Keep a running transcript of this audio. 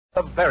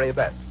The very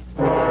best.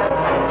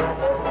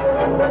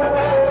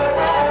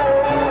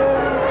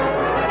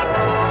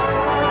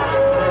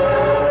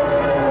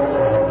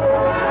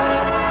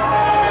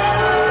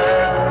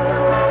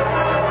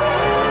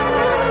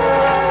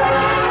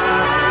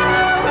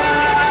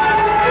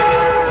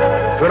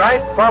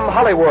 Tonight, from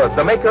Hollywood,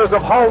 the makers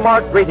of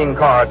Hallmark greeting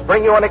cards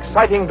bring you an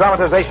exciting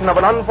dramatization of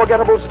an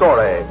unforgettable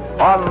story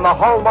on the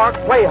Hallmark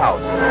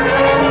Playhouse.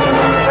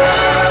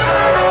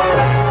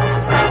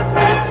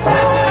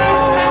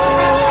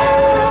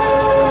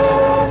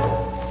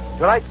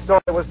 Tonight's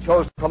story was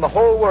chosen from the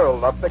whole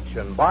world of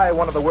fiction by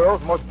one of the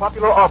world's most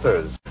popular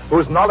authors,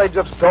 whose knowledge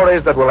of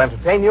stories that will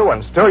entertain you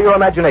and stir your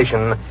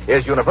imagination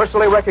is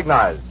universally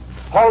recognized.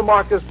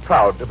 Hallmark is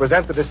proud to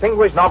present the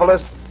distinguished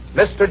novelist,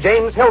 Mr.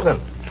 James Hilton.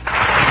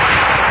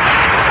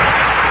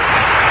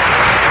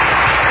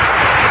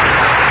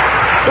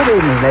 Good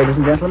evening, ladies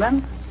and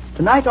gentlemen.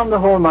 Tonight on the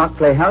Hallmark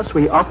Playhouse,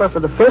 we offer for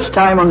the first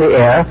time on the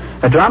air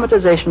a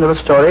dramatization of a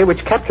story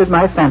which captured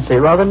my fancy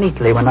rather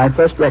neatly when I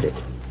first read it.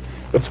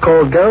 It's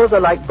called Girls Are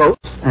Like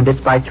Boats, and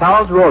it's by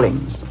Charles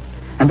Rawlings.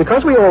 And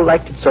because we all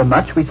liked it so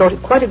much, we thought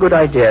it quite a good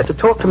idea to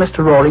talk to Mr.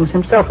 Rawlings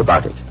himself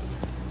about it.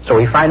 So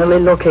we finally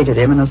located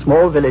him in a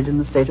small village in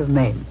the state of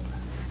Maine.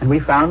 And we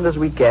found, as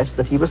we guessed,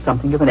 that he was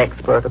something of an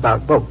expert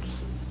about boats.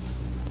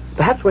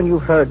 Perhaps when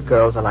you've heard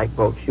Girls Are Like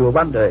Boats, you'll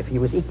wonder if he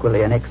was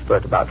equally an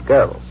expert about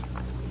girls.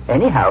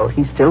 Anyhow,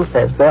 he still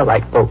says they're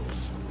like boats.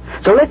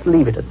 So let's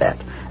leave it at that,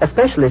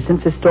 especially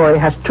since his story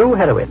has two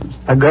heroines,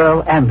 a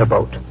girl and a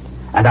boat.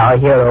 And our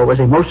hero was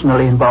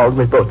emotionally involved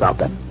with both of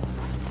them.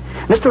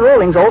 Mr.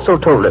 Rawlings also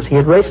told us he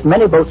had raced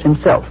many boats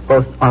himself,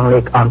 both on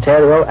Lake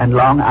Ontario and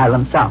Long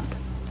Island Sound.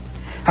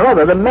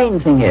 However, the main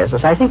thing is,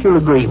 as I think you'll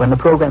agree when the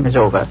program is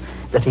over,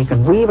 that he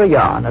can weave a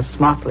yarn as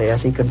smartly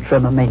as he can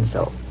trim a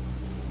mainsail.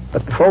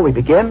 But before we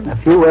begin, a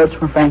few words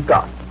from Frank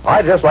Goff.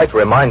 I'd just like to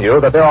remind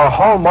you that there are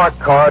Hallmark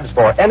cards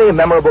for any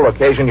memorable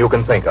occasion you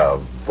can think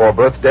of. For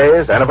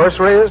birthdays,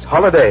 anniversaries,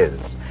 holidays.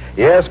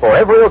 Yes, for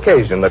every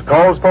occasion that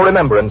calls for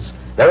remembrance,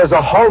 there is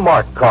a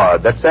Hallmark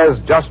card that says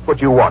just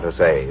what you want to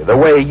say, the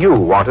way you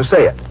want to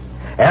say it.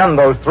 And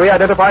those three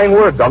identifying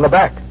words on the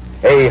back.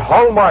 A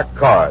Hallmark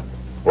card.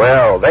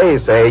 Well,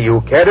 they say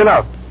you cared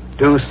enough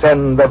to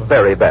send the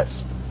very best.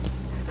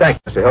 Thank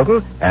you, Mr.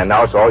 Hilton, and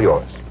now it's all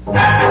yours.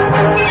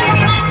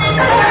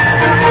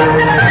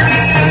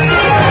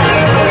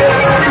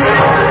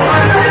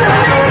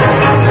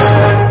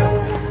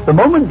 The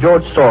moment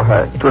George saw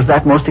her, it was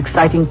that most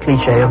exciting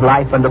cliché of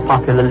life under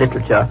popular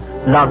literature,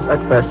 love at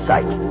first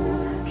sight.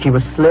 She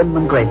was slim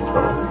and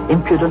graceful,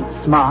 impudent,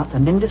 smart,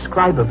 and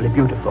indescribably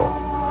beautiful.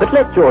 But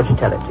let George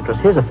tell it. It was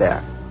his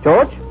affair.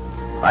 George?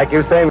 Like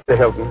you say, Mr.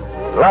 Hilton,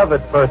 love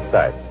at first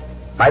sight.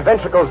 My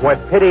ventricles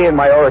went pity and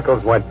my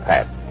auricles went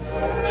pat.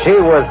 She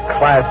was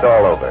class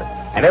all over,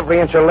 and every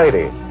inch a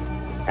lady.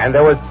 And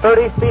there was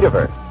 30 feet of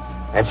her,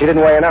 and she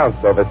didn't weigh an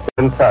ounce over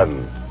 7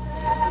 tons.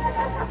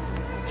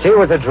 She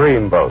was a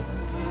dreamboat.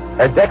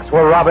 Her decks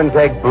were robin's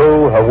egg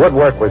blue, her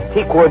woodwork was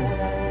teakwood,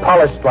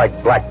 polished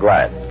like black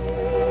glass.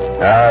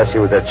 Ah, she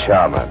was a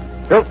charmer,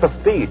 built for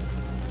speed.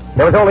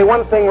 There was only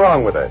one thing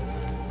wrong with her.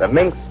 The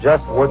minks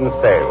just wouldn't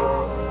sail.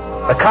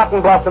 The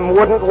cotton blossom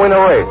wouldn't win a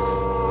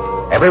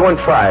race. Everyone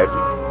tried.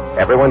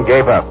 Everyone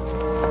gave up.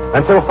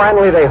 Until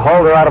finally they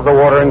hauled her out of the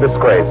water in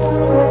disgrace.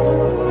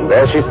 And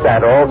there she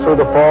sat all through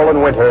the fall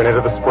and winter and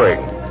into the spring.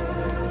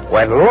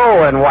 When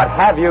lo and what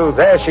have you,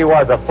 there she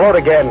was afloat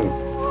again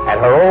at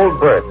her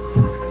old berth,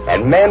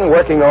 and men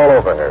working all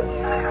over her.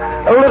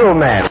 A little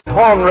man with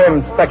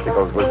horn-rimmed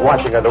spectacles was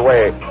watching her the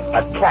way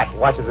a cat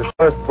watches its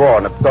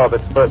firstborn absorb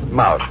its first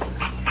mouse.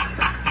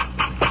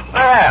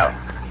 Well,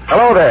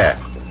 hello there.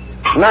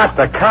 Not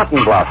the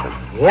cotton blossom.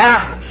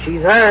 Yeah,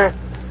 she's her.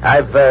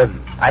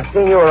 I've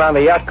seen you around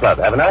the yacht club,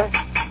 haven't I?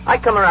 I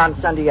come around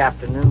Sunday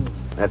afternoons.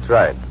 That's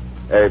right.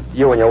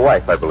 You and your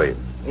wife, I believe.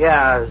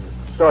 Yeah,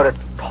 sort of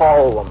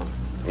tall woman.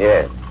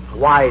 Yes.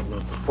 Wide in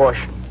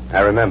proportion.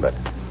 I remember.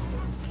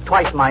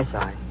 Twice my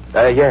size.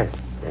 Yes.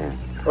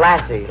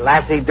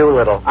 Lassie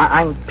Doolittle.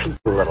 I'm Pete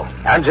Doolittle.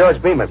 I'm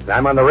George Bemis.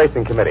 I'm on the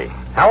racing committee.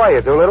 How are you,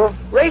 Doolittle?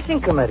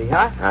 Racing committee,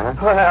 huh? Uh-huh.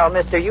 Well,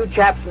 mister, you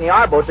chaps in the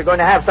R boats are going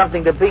to have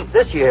something to beat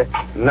this year.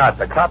 Not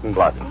the cotton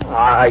blossom.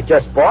 I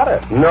just bought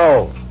it.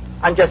 No.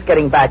 I'm just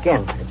getting back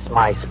in. It's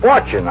my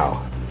sport, you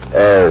know.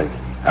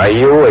 Are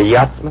you a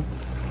yachtsman?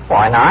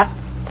 Why not?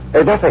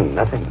 Nothing.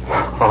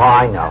 Oh,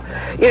 I know.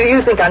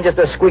 You think I'm just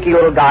a squeaky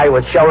little guy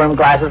with showroom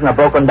glasses and a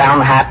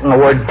broken-down hat and the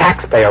word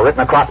taxpayer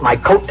written across my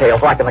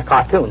coattails like in the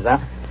cartoons, huh?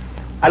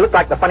 I look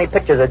like the funny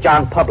pictures of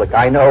John Public,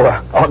 I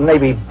know. Or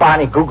maybe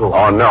Barney Google.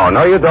 Oh,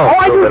 no, you don't. Oh,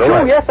 I do,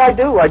 too. Yes, I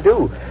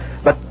do.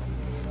 But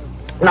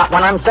not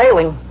when I'm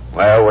sailing.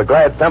 Well, we're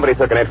glad somebody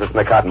took an interest in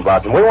the cotton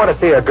blossom. We want to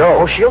see her go.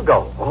 Oh, she'll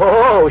go.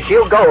 Oh,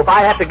 she'll go if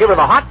I have to give her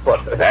the hot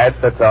foot. That's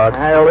the talk.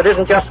 Well, it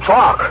isn't just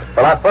talk.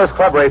 Well, our first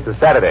club race is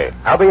Saturday.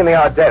 I'll be in the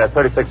Ardette, a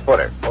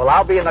 36-footer. Well,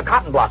 I'll be in the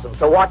cotton blossom,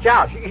 so watch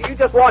out. You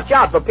just watch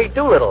out for Pete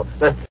Doolittle,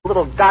 the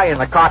little guy in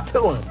the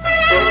cartoon.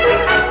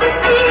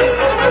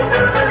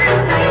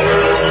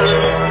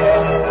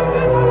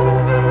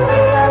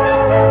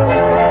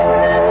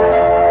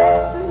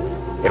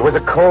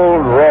 a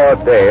cold, raw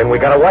day, and we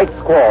got a white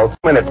squall 2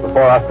 minutes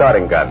before our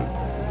starting gun.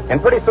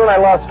 And pretty soon I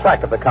lost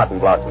track of the cotton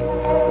blossom.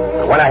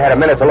 But when I had a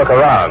minute to look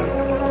around,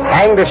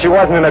 hanged if she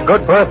wasn't in a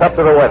good berth up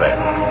to the weather.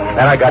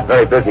 Then I got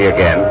very busy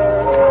again.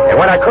 And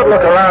when I could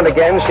look around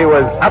again, she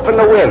was up in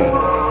the wind,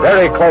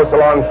 very close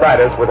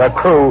alongside us with her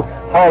crew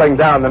hauling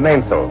down the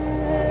mainsail.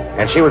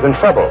 And she was in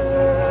trouble.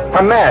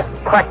 Her mast,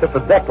 cracked at the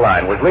deck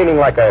line, was leaning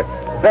like a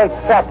bent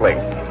sapling.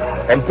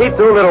 And Pete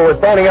Doolittle was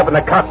standing up in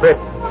the cockpit,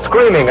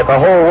 screaming at the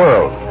whole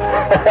world.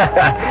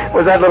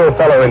 Was that little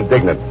fellow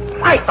indignant?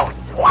 I thought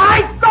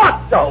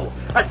so.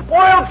 A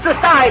spoiled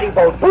society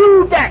boat,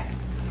 blue deck.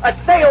 A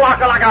sail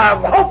locker like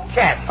a hope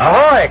chest.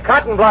 Ahoy,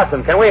 Cotton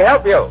Blossom, can we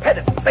help you?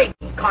 Baby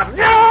cotton.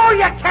 No,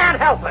 you can't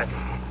help us.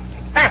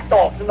 That's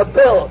off in the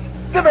bill.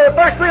 Give her a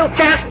first real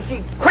chance and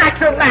she cracks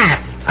her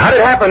mast. How'd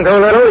it happen,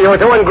 Doolittle? You were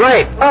doing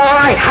great. Oh,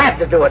 I had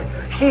to do it.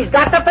 She's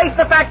got to face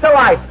the facts of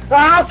life.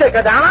 I'll take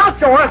her down. I'll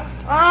show her.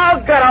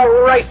 I'll get a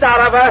race out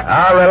of her.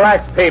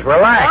 Relax, Pete,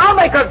 relax. I'll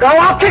make her go.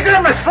 I'll kick her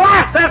in the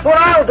slats. That's what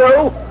I'll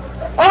do.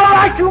 All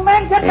right, you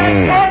men, get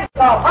that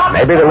stand.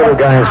 Maybe the little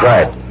guy is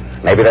right.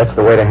 Maybe that's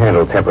the way to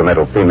handle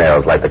temperamental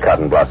females like the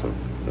Cotton Blossom.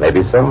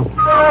 Maybe so.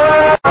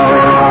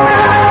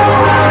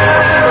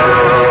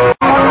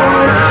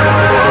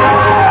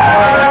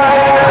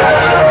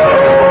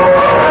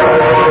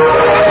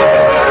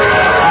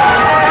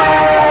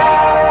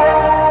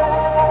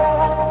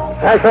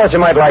 I thought you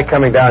might like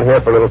coming down here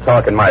for a little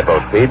talk in my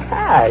boat, Pete.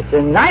 It's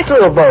a nice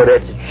little boat.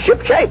 It's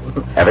ship-shape.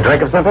 Have a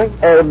drink of something?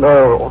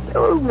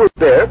 Root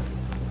beer.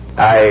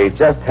 I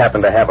just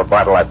happen to have a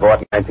bottle I bought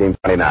in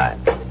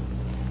 1929.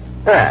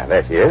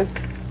 There she is.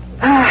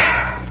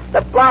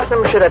 The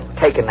Blossom should have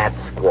taken that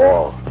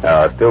squall.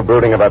 Oh, still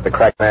brooding about the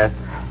cracked mast?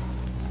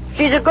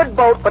 She's a good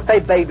boat, but they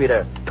babied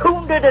her.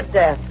 Tuned her to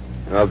death.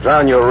 I'll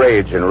drown your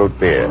rage in root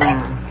beer.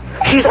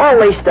 She's all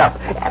laced up.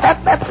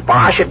 That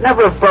spar should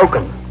never have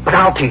broken. But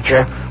I'll teach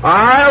her.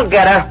 I'll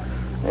get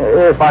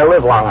her. If I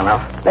live long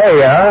enough. There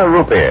you are,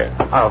 root beer.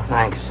 Oh,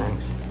 thanks.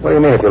 What do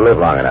you mean if you live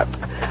long enough?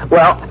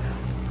 Well,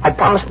 I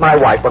promised my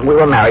wife when we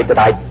were married that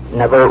I'd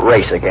never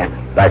race again.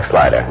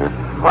 Backslider, huh?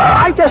 Well,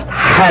 I just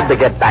had to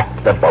get back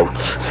to the boats.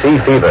 Sea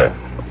fever.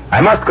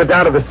 I must go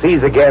down to the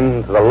seas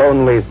again, to the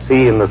lonely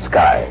sea in the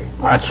sky.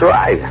 That's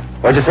right.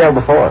 Where'd you sail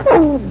before?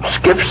 Oh,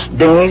 skiffs,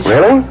 dinghies.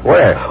 Really?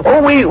 Where?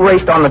 Oh, we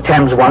raced on the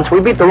Thames once.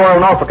 We beat the Royal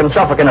Norfolk and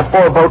Suffolk in a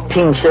 4-boat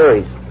team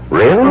series.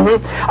 Really?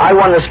 Mm-hmm. I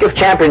won the skiff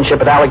championship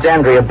at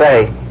Alexandria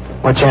Bay.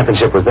 What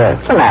championship was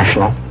that? The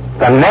National.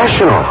 The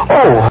National?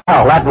 Oh,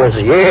 well, that was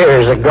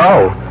years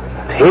ago.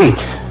 Pete,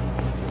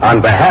 on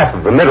behalf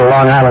of the Middle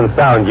Long Island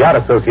Sound Yacht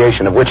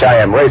Association, of which I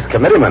am race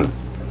committeeman,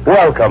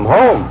 welcome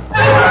home.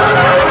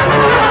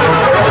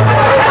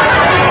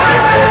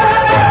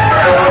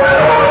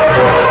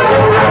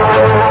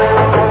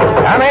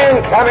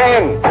 Come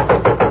in.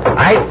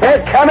 I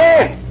said come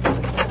in.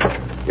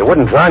 You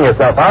wouldn't drown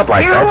yourself out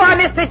like You that. are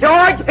Mr.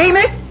 George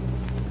Bemis?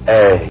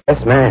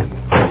 Yes, ma'am.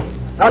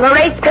 On the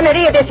race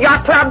committee of this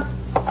yacht club?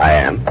 I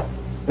am.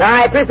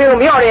 I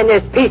presume you're in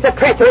this piece of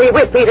treachery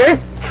with Peter.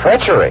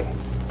 Treachery?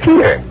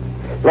 Peter?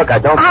 Look, I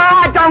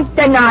don't... Don't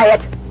deny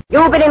it.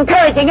 You've been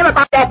encouraging him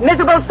about that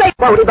miserable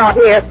sailboat he bought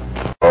here.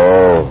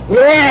 Oh.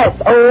 Yes,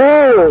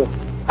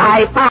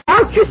 I found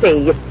out, you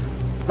see.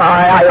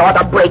 I ought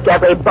to break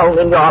every bone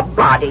in your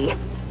body.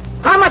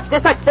 How much do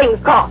such things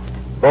cost?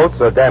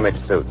 Boats or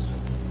damaged suits?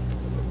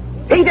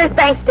 Peter's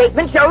bank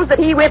statement shows that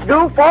he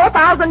withdrew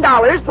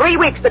 $4,000 3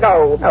 weeks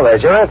ago. Well,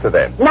 there's your answer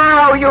then.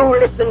 Now you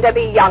listen to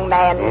me, young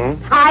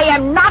man. I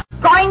am not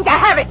going to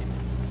have it.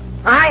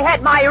 I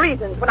had my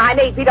reasons when I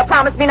made Peter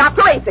promise me not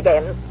to race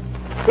again.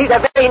 He's a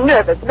very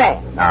nervous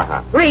man.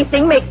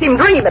 Racing makes him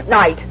dream at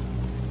night.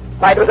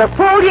 It was a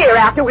full year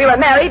after we were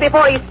married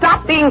before he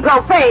stopped being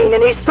profane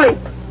in his sleep.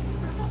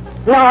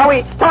 Now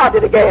he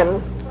started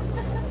again.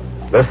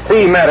 The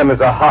sea, madam, is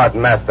a hard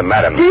master,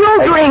 madam. Do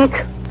you drink?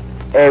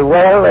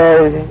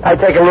 I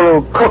take a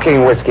little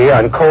cooking whiskey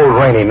on cold,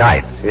 rainy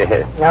nights.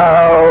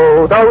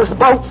 No, those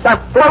boats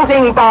are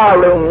floating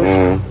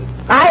barrooms.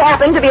 I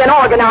happen to be an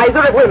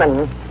organizer of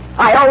women.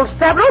 I hold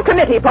several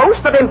committee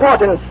posts of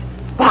importance.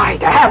 Why,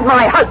 to have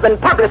my husband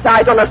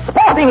publicized on the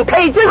sporting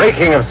pages...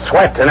 Reeking of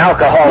sweat and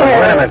alcohol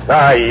and remnants.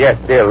 Yes,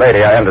 dear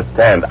lady, I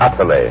understand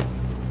utterly.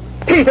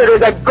 Peter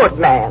is a good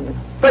man.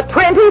 For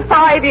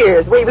 25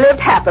 years, we've lived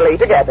happily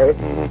together.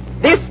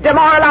 This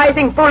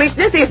demoralizing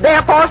foolishness is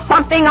therefore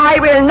something I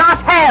will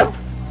not have.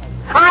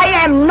 I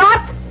am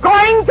not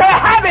going to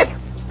have it.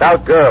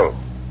 Stout girl.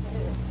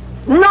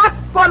 Not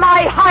for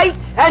my height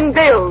and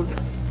build.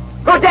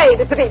 Good day,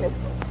 Mr. Venus.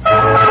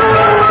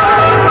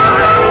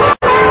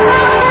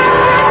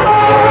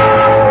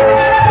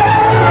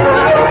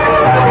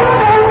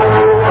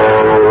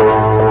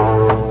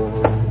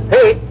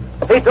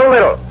 Pete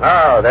Doolittle.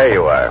 Oh, there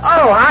you are.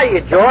 Oh,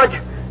 hiya, George.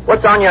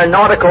 What's on your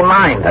nautical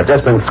mind? I've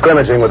just been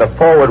scrimmaging with the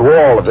forward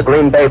wall of the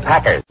Green Bay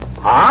Packers.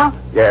 Huh?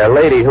 Yeah, a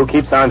lady who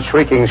keeps on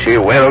shrieking she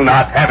will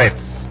not have it.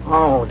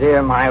 Oh,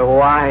 dear, my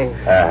wife.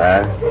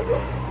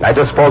 I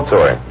just spoke to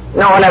her.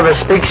 No one ever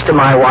speaks to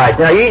my wife.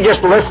 Now, you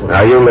just listen.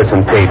 Now, you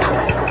listen, Pete.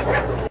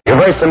 You've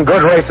raced some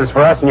good races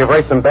for us, and you've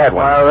raced some bad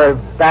ones. Well,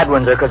 the bad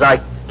ones are because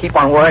I keep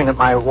on worrying that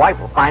my wife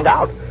will find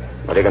out.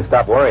 But you can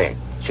stop worrying.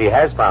 She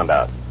has found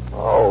out.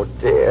 Oh,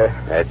 dear.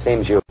 It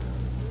seems you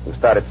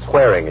started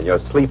swearing in your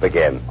sleep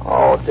again.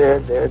 Oh,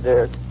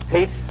 dear.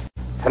 Pete,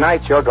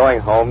 tonight you're going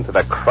home to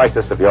the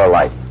crisis of your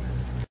life.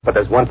 But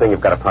there's one thing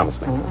you've got to promise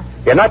me.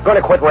 You're not going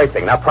to quit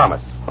racing. Now,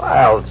 promise.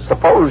 Well,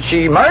 suppose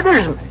she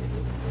murders me.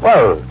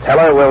 Well, tell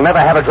her we'll never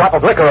have a drop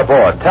of liquor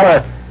aboard. Tell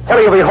her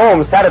you'll be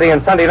home Saturday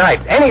and Sunday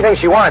night. Anything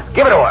she wants,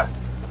 give it to her.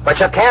 But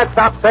you can't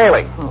stop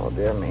sailing. Oh,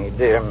 dear me.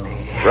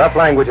 Rough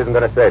language isn't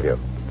going to save you.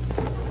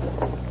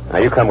 Now,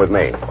 you come with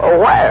me. Oh,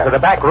 where? To the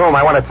back room.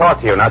 I want to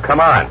talk to you. Now, come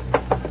on.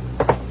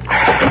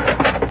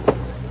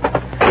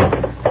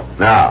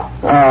 Now.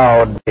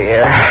 Oh,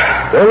 dear.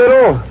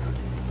 Little,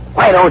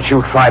 why don't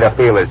you try to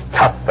feel as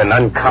tough and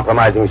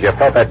uncompromising as you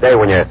felt that day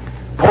when you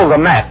pulled the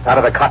mast out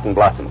of the cotton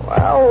blossom?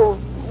 Well,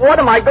 what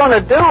am I going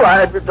to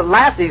do? The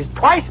lassie's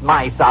twice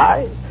my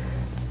size.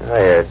 Oh,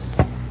 yes.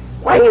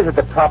 Why is it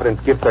that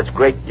Providence gives such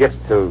great gifts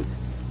to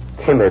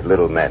timid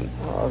little men?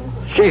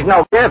 She's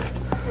no gift.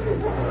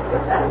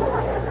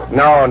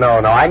 No.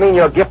 I mean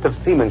your gift of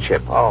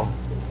seamanship. Oh.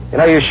 You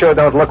know, you sure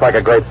don't look like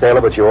a great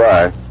sailor, but you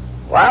are.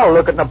 Well,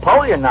 look at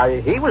Napoleon now.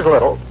 He was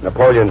little.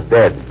 Napoleon's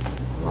dead.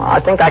 I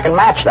think I can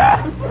match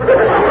that.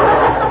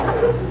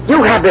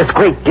 You have this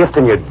great gift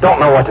and you don't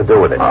know what to do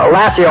with it.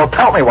 Lassie will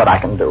tell me what I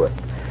can do with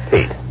it.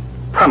 Pete,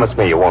 promise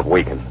me you won't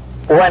weaken.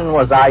 When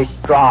was I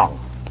strong?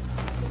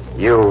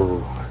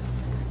 You,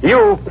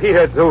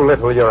 Peter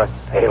Doolittle, you're a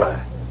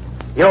sailor.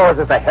 Yours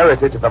is the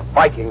heritage of the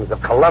Vikings,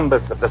 of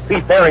Columbus, of the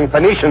seafaring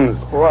Phoenicians.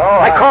 Well,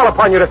 I call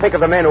upon you to think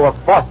of the men who have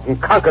fought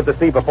and conquered the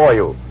sea before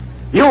you.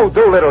 You,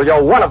 Doolittle,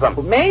 you're one of them.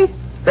 Me?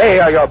 They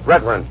are your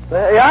brethren.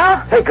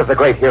 Yeah? Think of the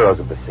great heroes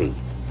of the sea.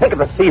 Think of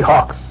the Sea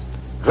Hawks.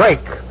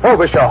 Drake,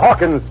 Frobisher,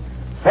 Hawkins,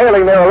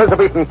 sailing their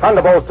Elizabethan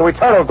thunderbolts to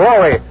eternal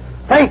glory.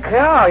 Think.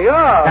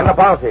 Yeah. And the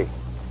Bounty.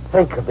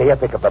 Think of the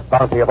epic of the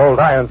Bounty of Old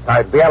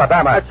Ironside, the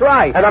Alabama. That's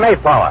right. And the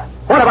Mayflower.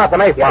 What about the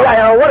Mayflower?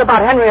 Yeah, what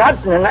about Henry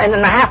Hudson in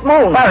the Half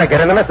Moon?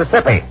 Farragut in the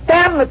Mississippi.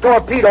 Damn the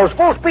torpedoes.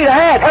 Full speed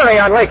ahead. Hurry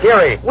on Lake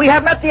Erie. We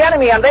have met the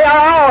enemy, and they are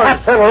ours.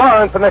 Captain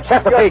Lawrence in the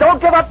Chesapeake.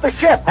 Don't give up the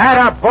ship.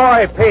 Atta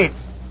boy, Pete.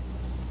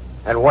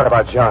 And what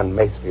about John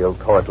Masefield,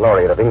 Poet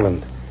Laureate of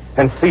England?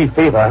 And sea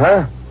fever,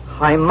 huh?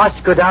 I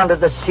must go down to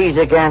the seas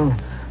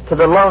again, to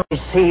the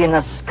lonely sea in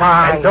the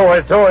sky. And do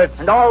it.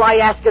 And all I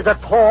ask is a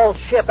tall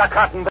ship. The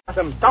Cotton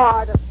Blossom.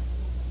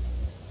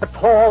 A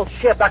tall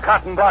ship. The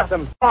Cotton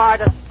Blossom. Star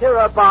to steer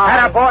her by.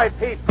 Atta boy,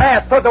 Pete.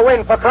 Fast to the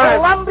wind for crime.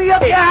 Columbia.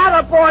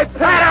 Atta boy,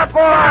 Pete. Atta boy.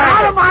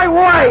 Out of my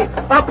way.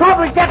 I'll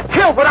probably get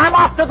killed, but I'm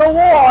off to the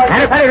war.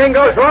 And if anything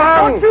goes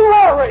wrong, don't you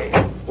worry.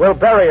 We'll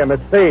bury him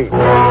at sea.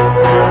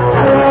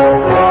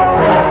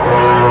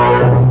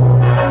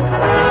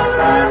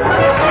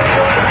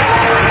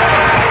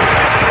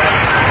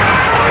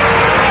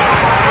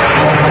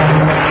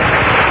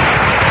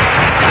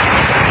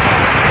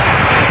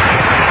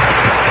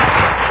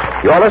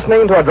 You're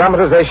listening to a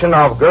dramatization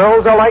of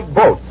Girls Are Like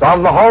Boats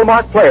on the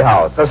Hallmark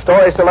Playhouse, a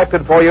story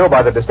selected for you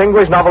by the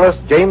distinguished novelist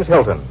James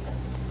Hilton.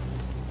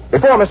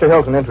 Before Mr.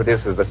 Hilton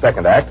introduces the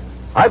second act,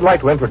 I'd like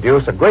to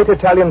introduce a great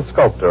Italian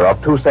sculptor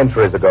of 2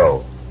 centuries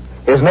ago.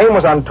 His name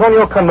was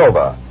Antonio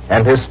Canova,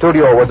 and his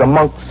studio was a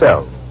monk's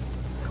cell.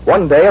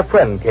 One day a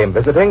friend came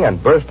visiting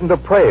and burst into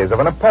praise of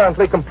an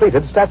apparently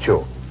completed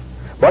statue.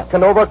 But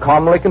Canova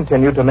calmly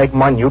continued to make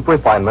minute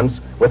refinements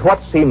with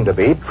what seemed to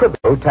be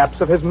trivial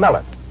taps of his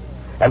mallet.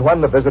 And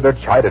when the visitor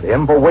chided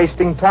him for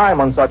wasting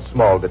time on such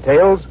small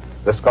details,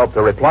 the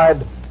sculptor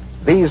replied,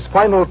 "These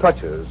final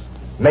touches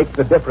make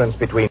the difference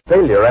between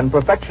failure and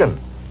perfection."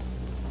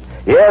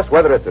 Yes,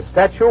 whether it's a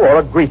statue or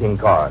a greeting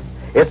card,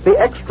 it's the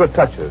extra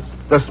touches,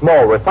 the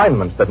small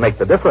refinements that make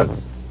the difference.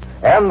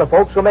 And the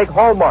folks who make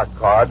Hallmark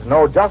cards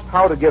know just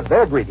how to give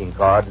their greeting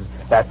cards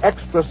that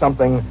extra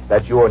something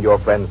that you and your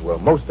friends will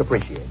most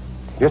appreciate.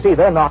 You see,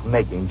 they're not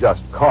making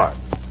just cards.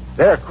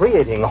 They're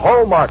creating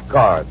Hallmark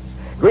cards.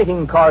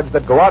 Greeting cards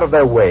that go out of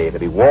their way to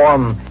be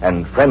warm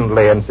and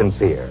friendly and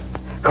sincere.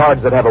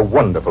 Cards that have a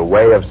wonderful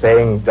way of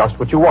saying just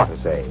what you want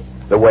to say,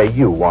 the way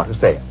you want to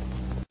say it.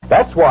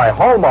 That's why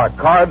Hallmark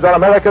cards are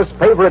America's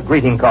favorite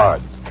greeting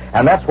cards.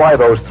 And that's why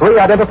those 3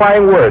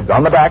 identifying words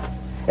on the back,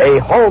 a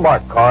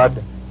Hallmark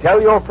card, tell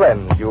your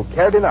friends you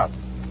cared enough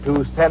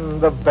to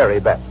send the very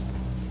best.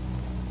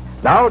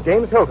 Now,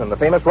 James Hilton, the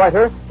famous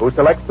writer who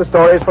selects the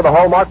stories for the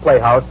Hallmark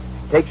Playhouse,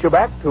 takes you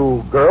back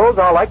to Girls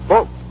Are Like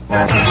Boats.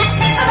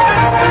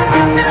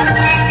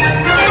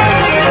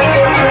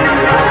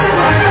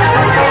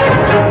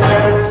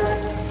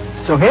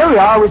 So here we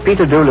are with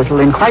Peter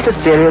Doolittle in quite a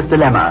serious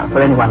dilemma for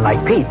anyone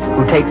like Pete,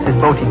 who takes his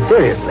boating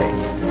seriously.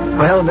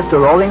 Well,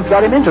 Mr. Rawlings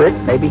got him into it.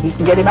 Maybe he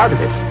can get him out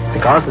of it.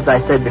 Because, as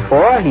I said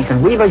before, he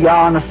can weave a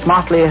yarn as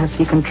smartly as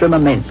he can trim a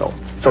mainsail.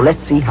 So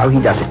let's see how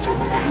he does it.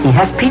 He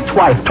has Pete's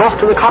wife tossed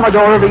to the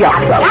Commodore of the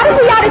Yacht Club.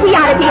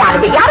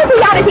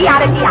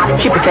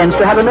 She pretends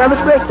to have a nervous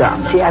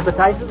breakdown. She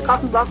advertises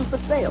cotton blossoms for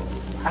sale.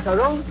 At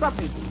her own club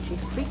meeting, she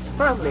speaks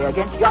firmly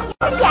against yacht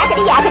clubs.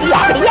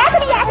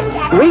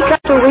 Week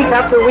after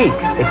after week,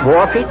 it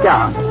wore Pete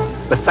down.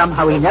 But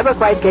somehow he never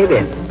quite gave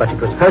in. But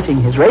it was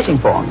hurting his racing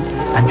form.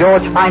 And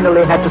George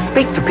finally had to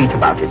speak to Pete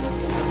about it.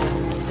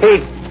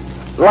 Pete,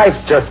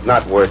 life's just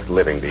not worth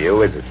living to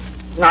you, is it?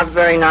 Not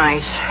very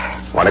nice.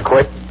 Want to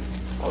quit?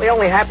 Well, the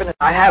only happiness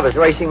I have is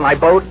racing my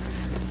boat.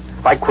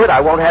 If I quit,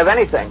 I won't have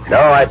anything. No,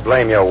 I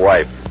blame your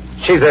wife.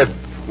 She's a...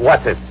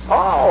 what's it?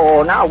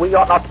 Oh, now we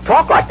ought not to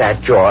talk like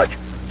that, George.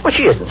 Well,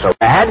 she isn't so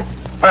bad.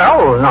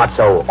 Well, not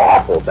so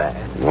awful bad.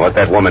 What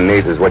that woman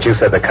needs is what you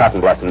said the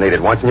Cotton Blossom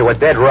needed once, and you were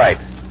dead right.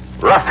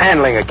 Rough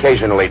handling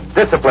occasionally,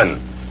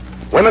 discipline.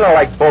 Women are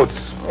like boats.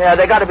 Yeah,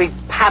 they got to be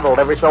paddled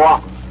every so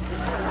often.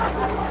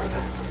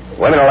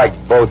 Women are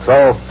like boats,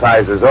 all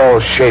sizes, all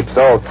shapes,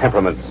 all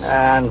temperaments.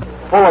 And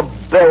full of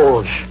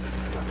bilge.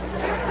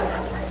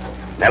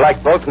 They're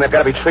like boats, and they've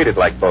got to be treated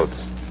like boats.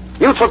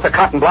 You took the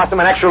Cotton Blossom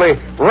and actually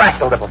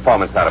wrestled the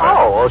performance out of her.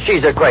 Oh, well,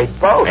 she's a great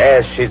boat.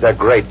 Yes, she's a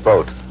great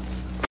boat.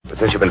 But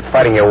since you've been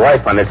fighting your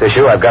wife on this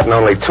issue, I've gotten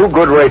only 2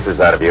 good races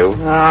out of you.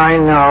 I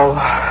know.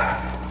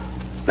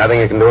 Nothing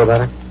you can do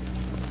about it?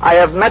 I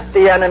have met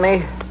the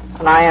enemy,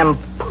 and I am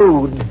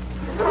pooed.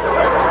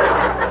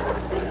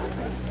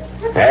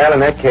 Well, in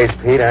that case,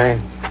 Pete,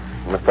 I'm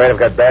afraid I've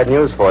got bad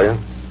news for you.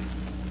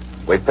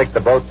 We picked the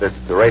boat that's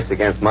to race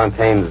against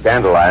Montaigne's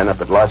Dandelion up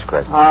at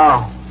Lodgecrest.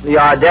 Oh, the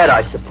Ardette,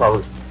 I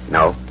suppose.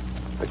 No,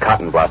 the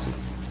Cotton Blossom.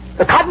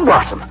 The Cotton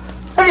Blossom?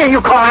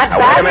 You call that Now,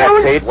 bad wait a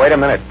minute, news? Pete, wait a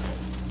minute.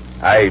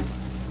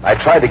 I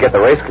tried to get the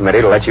race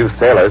committee to let you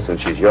sail her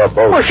since she's your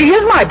boat. Well, she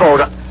is my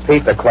boat.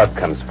 Pete, the club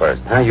comes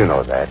first. How you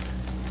know that?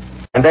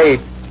 And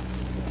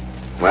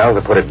well,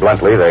 to put it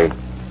bluntly, they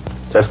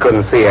just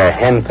couldn't see a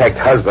hen-pecked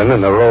husband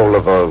in the role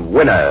of a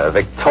winner, a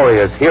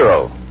victorious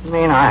hero. You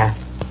mean I'm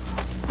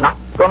not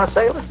going to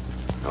sail it?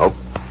 Nope.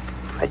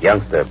 That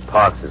youngster,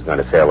 Parks, is going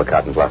to sail the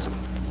Cotton Blossom.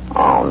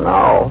 Oh,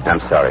 no.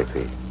 I'm sorry,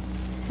 Pete.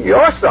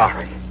 You're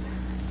sorry.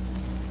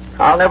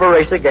 I'll never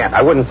race again.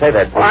 I wouldn't say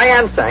that, Pete. Well, I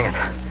am saying it.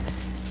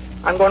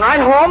 I'm going right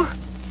home.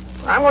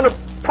 I'm going to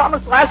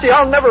promise Lassie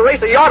I'll never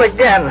race a yacht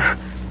again.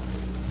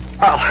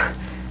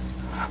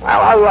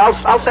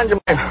 I'll send you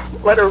my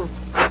letter of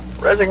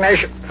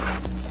resignation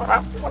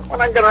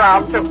when I get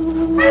around to.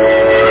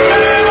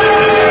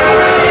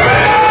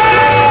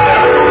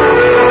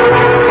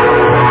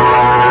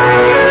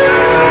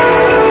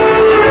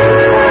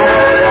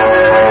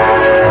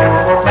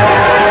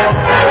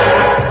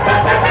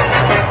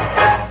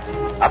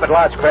 Up at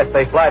Lodgecrest,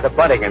 they fly the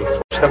bunting and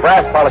switch the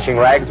brass polishing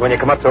rags when you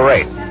come up to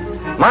race.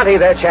 Monty,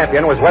 their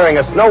champion, was wearing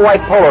a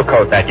snow-white polo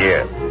coat that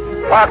year.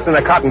 Parks and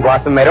the Cotton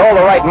Blossom made all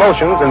the right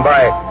motions, and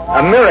by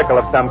a miracle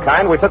of some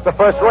kind, we took the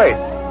first race.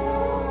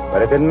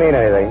 But it didn't mean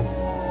anything.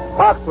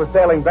 Parks was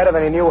sailing better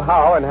than he knew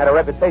how and had a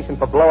reputation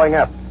for blowing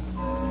up.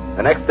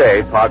 The next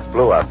day, Parks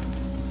blew up.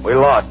 We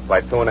lost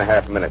by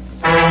 2.5 minutes.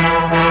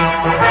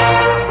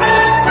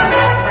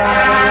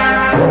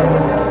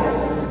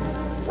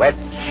 Wet,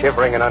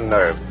 shivering, and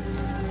unnerved,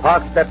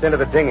 Parks stepped into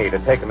the dinghy to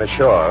take him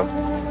ashore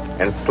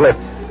and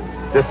slipped,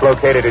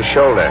 dislocated his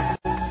shoulder.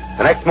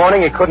 The next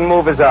morning, he couldn't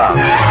move his arm.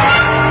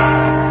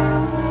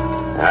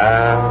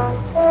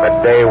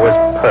 The day was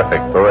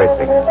perfect for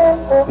racing.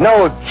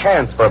 No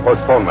chance for a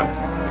postponement.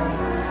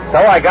 So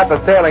I got the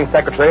sailing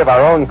secretary of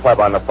our own club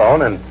on the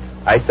phone, and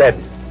I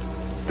said,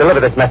 deliver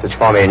this message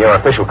for me in your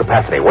official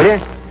capacity, will you?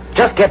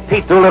 Just get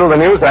Pete Doolittle the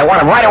news that I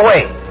want him right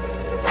away.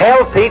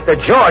 Tell Pete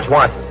that George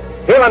wants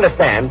it. He'll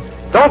understand.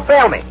 Don't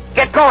fail me.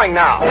 Get going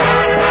now.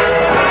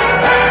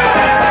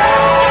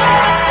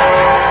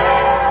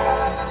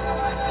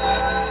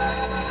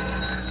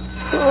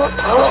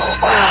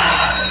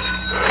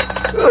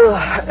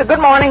 Good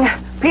morning.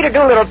 Peter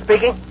Doolittle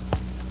speaking.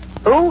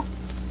 Who?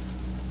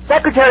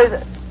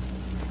 Secretary...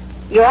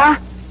 Yeah?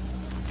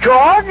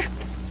 George?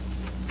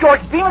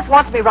 George Bemis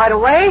wants me right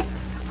away?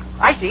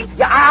 I see.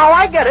 Yeah,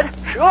 I get it.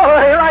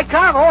 Sure, here I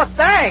come. Oh,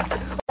 thanks.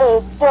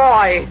 Oh,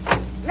 boy.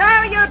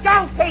 No, you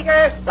don't,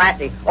 Peter.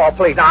 Lassie, oh,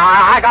 please.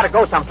 I gotta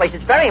go someplace.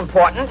 It's very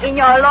important. In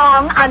your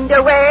long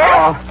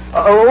underwear?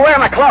 Where are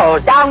my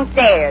clothes?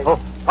 Downstairs. Oh,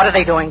 what are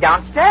they doing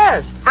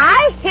downstairs?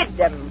 I hid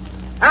them.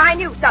 I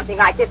knew something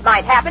like this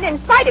might happen in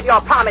spite of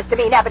your promise to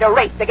me never to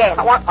race again.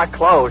 I want my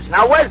clothes.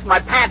 Now, where's my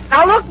pants?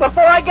 Now, look,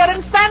 before I get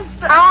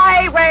incensed.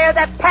 I wear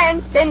the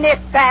pants in this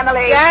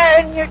family.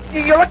 Yeah, and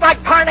you look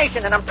like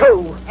Carnation in them,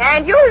 too.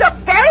 And you look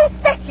very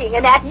fetching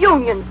in that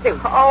union suit.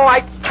 Oh,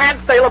 I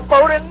can't sail a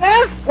boat in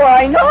this.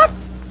 Why not?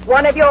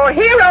 One of your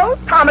heroes,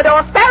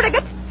 Commodore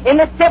Farragut, in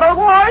the Civil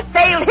War,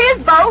 sailed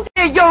his boat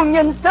in a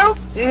union suit.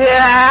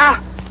 Yeah,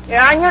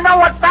 and you know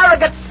what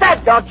Farragut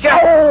said, don't you?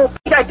 Oh,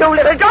 Peter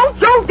Doolittle,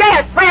 don't you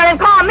dare swear and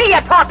call me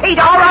a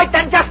torpedo. All right,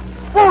 then, just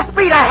full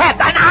speed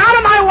ahead. And out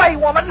of my way,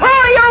 woman. Who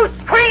are you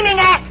screaming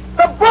at?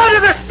 The blood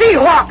of the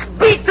Seahawks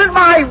beats in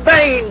my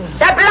veins.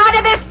 The blood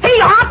of the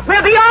Seahawks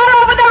will be all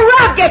over the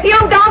rug if you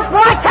don't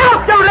watch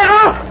out,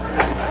 Doolittle.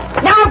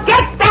 Now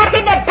get back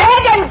in the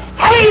bed and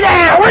stay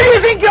there. Where do you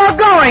think you're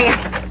going?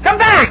 Come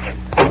back.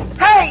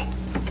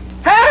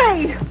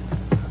 Hey.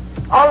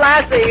 Oh,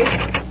 Lassie.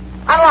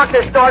 Unlock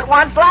this door at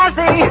once,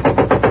 Lassie.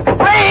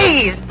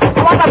 Please.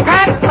 I want the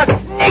pants and the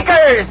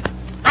sneakers.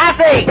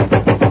 Lassie!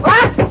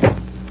 What?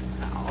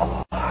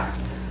 Oh,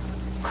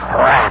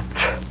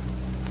 trapped.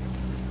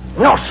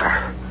 No,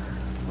 sir.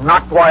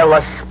 Not while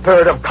the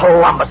spirit of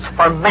Columbus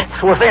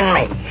ferments within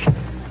me.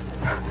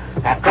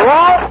 After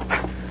all,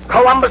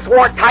 Columbus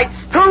wore tights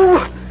too,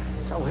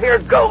 so here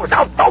goes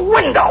out the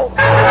window.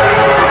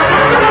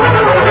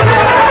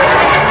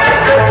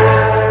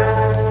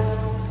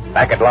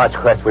 Back at Lodge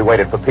Crest, we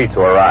waited for Pete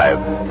to arrive.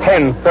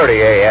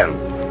 10:30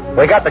 a.m.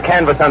 We got the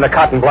canvas on the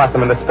Cotton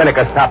Blossom and the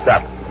spinnaker stopped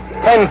up.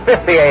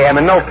 10:50 a.m.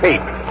 and no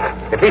Pete.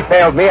 If he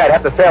failed me, I'd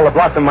have to sail the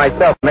Blossom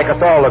myself and make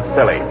us all look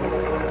silly.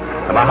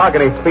 The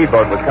mahogany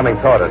speedboat was coming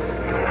toward us.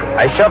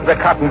 I shoved the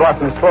Cotton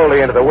Blossom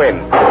slowly into the wind.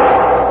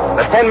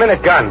 The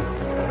 10-minute gun.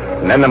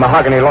 And then the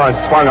mahogany launch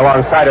swung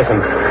alongside us,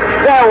 and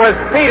there was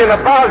Pete in the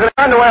bows and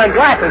underwear and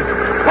glasses.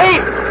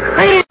 Pete!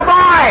 Pete,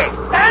 boy!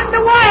 Stand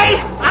away!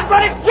 I'm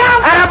going to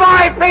jump!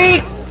 Attaboy,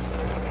 Pete!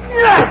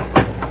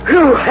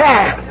 Phew,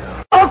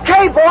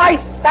 okay, boy.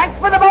 Thanks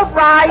for the boat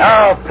ride.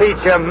 Oh, Pete,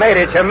 you made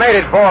it,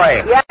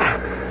 boy. Yeah,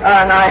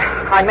 and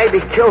I maybe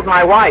killed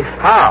my wife.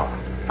 How?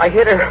 I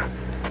hit her.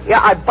 Yeah,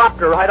 I bopped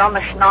her right on the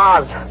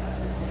schnoz.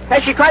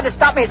 Hey, she tried to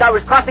stop me as I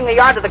was crossing the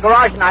yard to the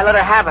garage, and I let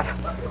her have it.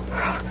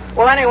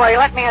 Well, anyway,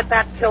 let me at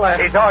that tiller.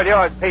 She's all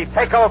yours, Pete.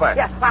 Take over.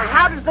 Yeah,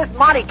 how does this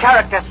Monty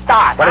character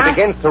start? Well, it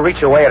begins to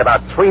reach away at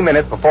about 3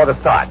 minutes before the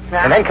start.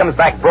 Yeah. And then comes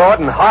back broad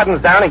and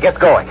hardens down and gets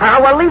going.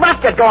 Well, leave us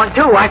get going,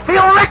 too. I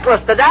feel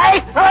reckless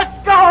today. Let's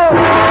go!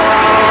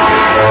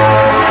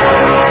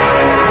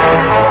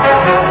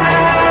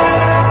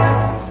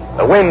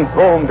 The wind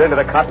boomed into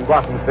the Cotton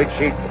Blossom's big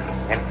sheet,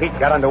 and Pete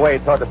got underway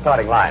toward the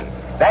starting line.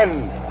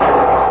 Then,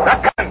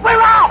 the gun! We're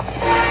off!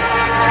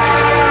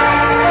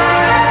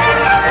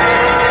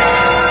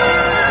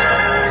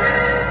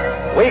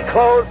 We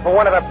closed for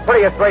one of the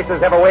prettiest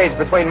races ever waged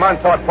between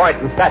Montauk Point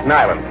and Staten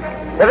Island.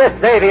 To this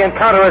day, the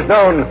encounter is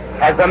known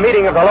as the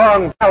meeting of the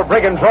long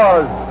brigand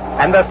draws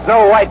and the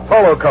snow-white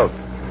polo coat.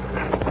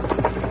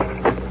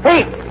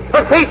 Pete!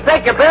 For Pete's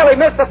sake, you barely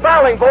missed the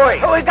fouling, boy.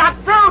 We got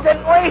through,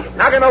 didn't we?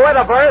 Not in the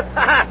weather, Bert.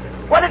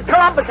 What did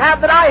Columbus have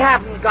that I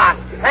haven't got?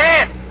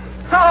 Pants.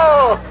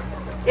 Oh,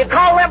 you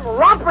call them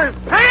rompers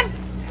pants?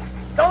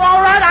 So,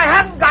 all right, I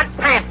haven't got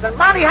pants, and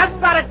Monty hasn't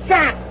got a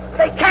chance.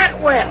 They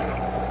can't win.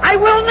 I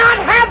will not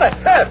have it.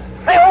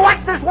 Hey,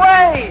 what's this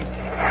way?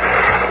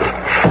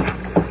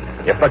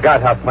 You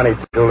forgot how funny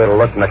Doolittle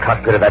looked in the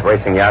cockpit of that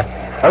racing yacht.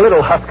 A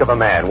little husk of a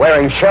man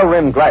wearing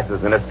shell-rimmed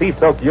glasses and a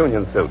sea-soaked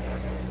union suit.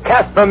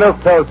 Casper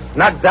Milquetoast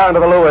snugged down to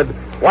the leeward,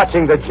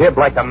 watching the jib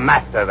like the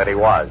master that he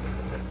was.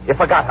 You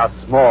forgot how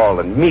small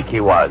and meek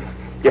he was.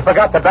 You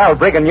forgot the Val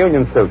Brigand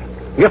union suit.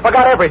 You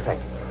forgot everything.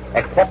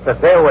 Except that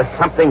there was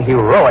something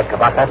heroic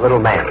about that little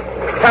man.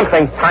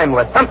 Something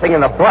timeless, something in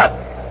the blood.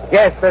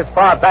 Yes, as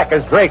far back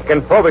as Drake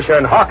and Frobisher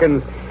and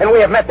Hawkins, and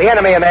we have met the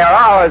enemy and they are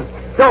ours.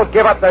 Don't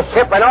give up the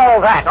ship and all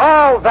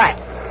that.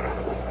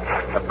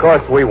 Of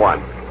course we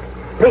won.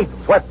 Pete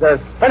swept the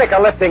spinnaker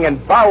lifting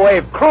and bow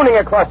wave crooning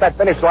across that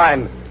finish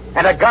line,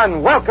 and a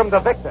gun welcomed the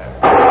victor.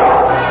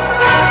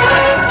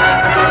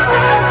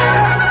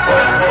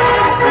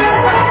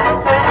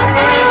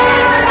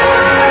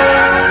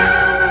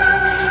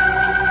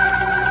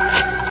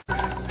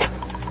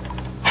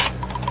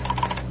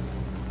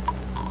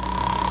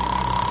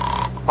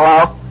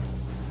 Hello?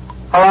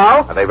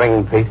 Hello? Are they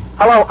ringing, Pete?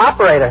 Hello,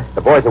 operator.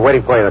 The boys are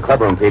waiting for you in the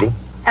clubroom, Petey.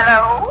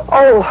 Hello?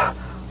 Oh,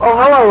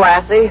 hello,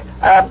 Lassie.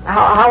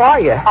 How are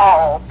you?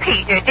 Oh,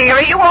 Peter, dear,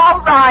 are you all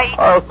right?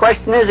 The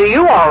question is, are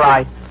you all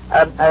right?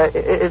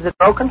 Is it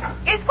broken?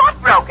 Is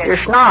what broken? Your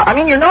snot. I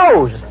mean, your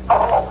nose.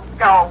 Oh,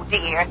 no,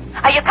 dear.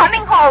 Are you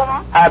coming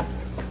home?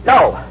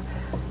 No.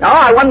 No,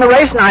 I won the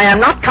race, and I am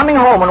not coming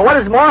home. And what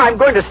is more, I'm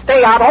going to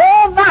stay out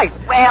all night.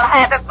 Well,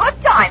 have a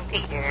good time,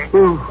 Peter.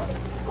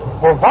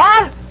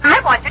 What? I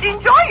want you to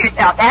enjoy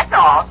yourself, that's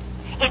all.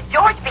 Is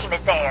George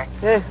Bemis there?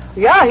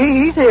 Yeah,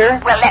 he's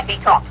here. Well, let me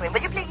talk to him,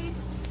 will you please?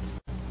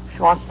 She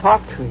wants to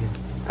talk to you.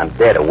 I'm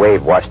dead. A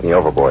wave washed me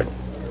overboard.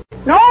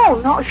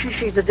 No,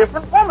 she's a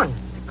different woman.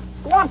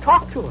 Go on,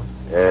 talk to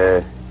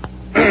her.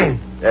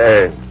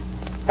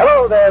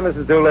 Hello there,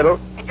 Mrs. Doolittle.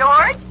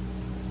 George,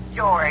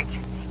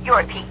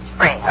 you're Pete's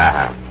friend.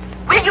 Uh-huh.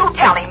 Will you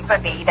tell him for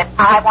me that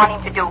I want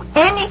him to do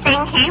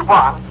anything he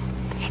wants?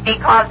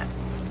 Because,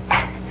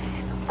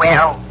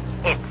 well,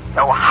 it's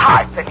so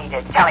hard for me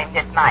to tell him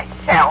this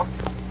myself.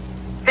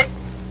 But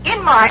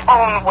in my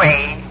own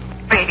way,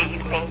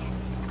 believe me,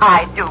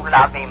 I do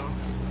love him.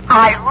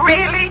 I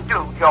really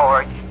do,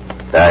 George.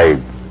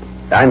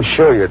 I'm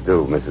sure you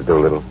do, Mrs.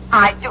 Doolittle.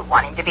 I do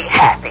want him to be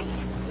happy.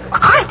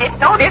 I didn't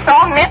know this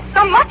all meant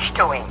so much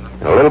to him.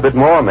 A little bit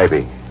more,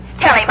 maybe.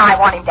 Tell him I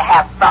want him to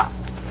have fun.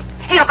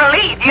 He'll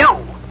believe you.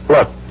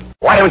 Look,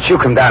 why don't you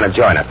come down and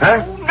join us,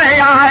 huh?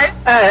 May I?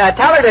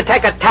 Tell her to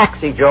take a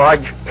taxi,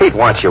 George. Pete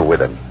wants you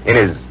with him in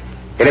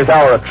his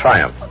hour of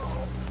triumph.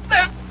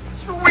 That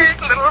sweet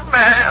little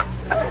man.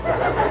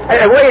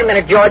 Wait a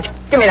minute, George.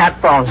 Give me that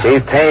phone.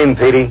 She's tame,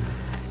 Petey.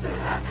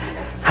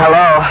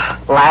 Hello,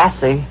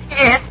 Lassie.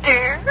 Yes,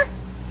 dear?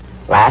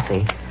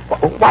 Lassie,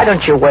 why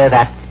don't you wear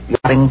that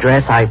yachting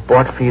dress I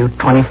bought for you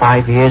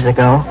 25 years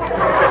ago?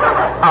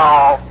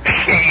 Oh,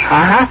 gee.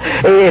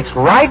 It's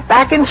right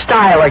back in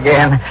style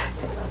again.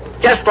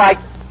 Just like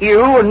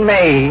you and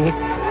me.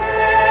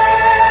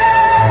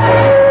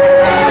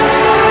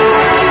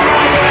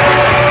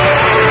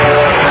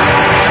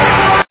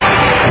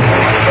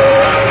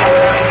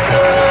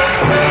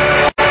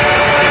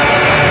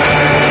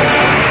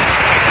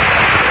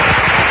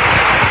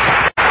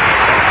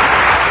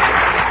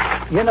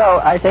 You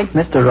know, I think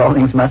Mr.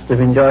 Rawlings must have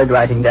enjoyed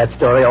writing that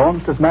story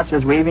almost as much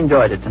as we've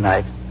enjoyed it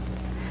tonight.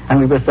 And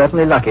we were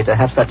certainly lucky to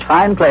have such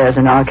fine players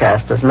in our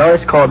cast as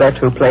Lois Corbett,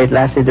 who played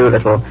Lassie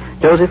Doolittle,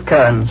 Joseph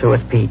Kearns, who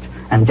was Pete,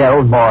 and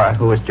Gerald Moore,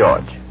 who was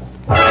George.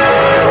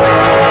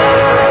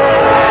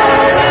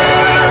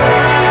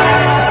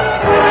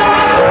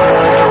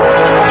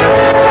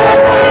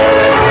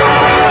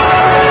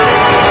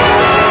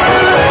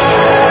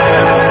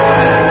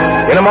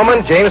 In a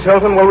moment, James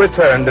Hilton will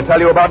return to tell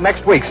you about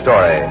next week's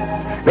story.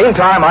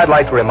 Meantime, I'd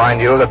like to remind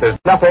you that there's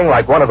nothing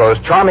like one of those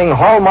charming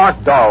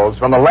Hallmark dolls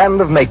from the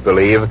land of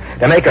make-believe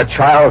to make a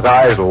child's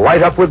eyes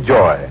light up with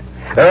joy.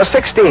 There are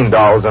 16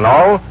 dolls in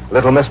all: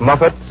 Little Miss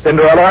Muffet,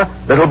 Cinderella,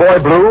 Little Boy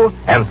Blue,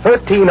 and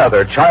 13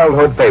 other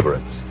childhood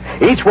favorites.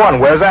 Each one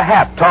wears a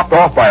hat topped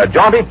off by a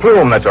jaunty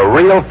plume that's a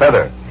real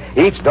feather.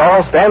 Each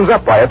doll stands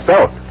up by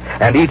itself,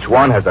 and each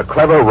one has a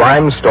clever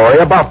rhyme story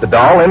about the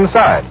doll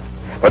inside.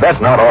 But that's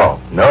not all.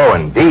 No,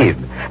 indeed.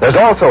 There's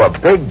also a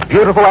big,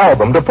 beautiful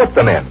album to put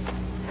them in.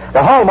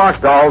 The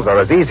Hallmark dolls are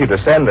as easy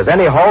to send as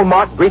any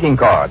Hallmark greeting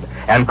card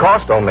and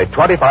cost only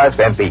 25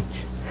 cents each.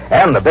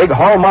 And the big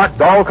Hallmark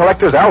doll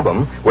collector's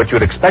album, which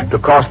you'd expect to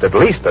cost at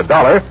least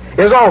 $1,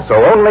 is also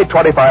only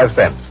 25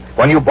 cents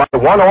when you buy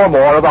one or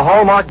more of the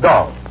Hallmark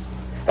dolls.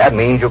 That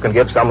means you can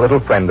give some little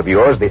friend of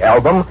yours the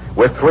album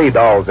with 3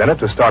 dolls in it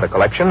to start a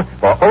collection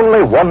for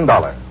only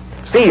 $1.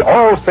 See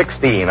all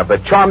 16 of the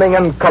charming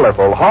and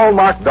colorful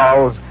Hallmark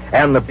dolls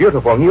and the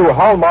beautiful new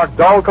Hallmark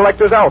doll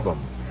collector's album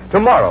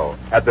tomorrow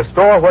at the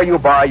store where you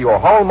buy your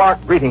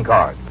Hallmark greeting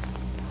cards.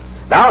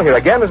 Now, here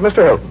again is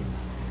Mr. Hilton.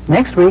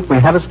 Next week, we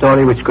have a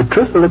story which could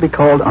truthfully be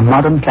called a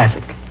modern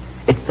classic.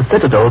 It's The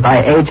Citadel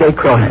by A.J.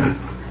 Cronin,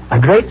 a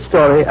great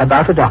story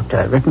about a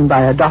doctor, written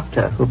by a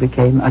doctor who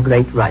became a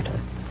great writer.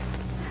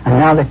 And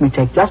now let me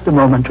take just a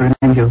moment to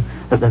remind you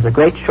that there's a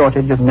great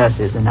shortage of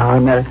nurses in our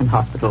American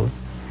hospitals,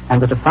 and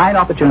that a fine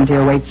opportunity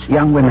awaits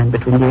young women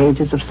between the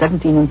ages of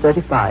 17 and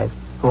 35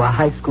 who are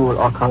high school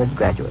or college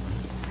graduates.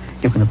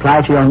 You can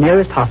apply to your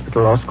nearest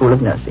hospital or school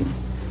of nursing.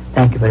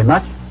 Thank you very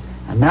much.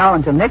 And now,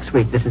 until next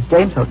week, this is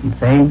James Hilton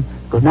saying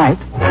good night.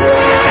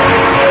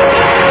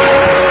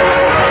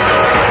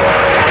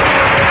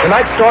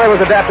 Tonight's story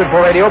was adapted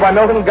for radio by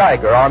Milton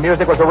Geiger. Our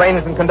music was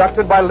arranged and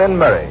conducted by Lynn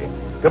Murray.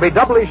 To be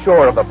doubly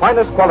sure of the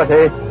finest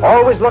quality,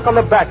 always look on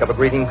the back of a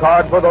greeting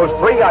card for those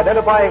 3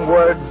 identifying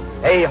words,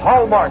 a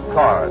Hallmark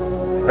card.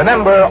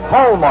 Remember,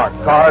 Hallmark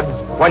cards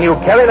when you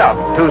care enough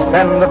to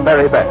send the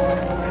very best.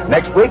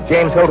 Next week,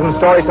 James Hilton's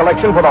story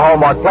selection for the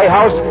Hallmark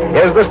Playhouse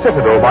is The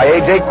Citadel by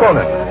A.J.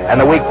 Cronin.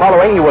 And the week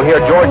following, you will hear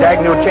George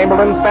Agnew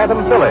Chamberlain's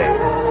Phantom Filly.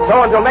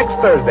 So until next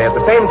Thursday at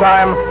the same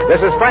time,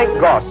 this is Frank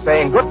Goss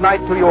saying good night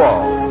to you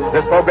all.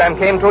 This program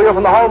came to you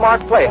from the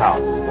Hallmark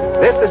Playhouse.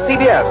 This is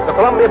CBS, the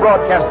Columbia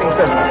Broadcasting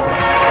System.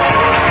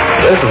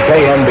 This is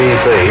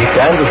KNBC,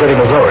 Kansas City,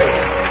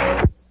 Missouri.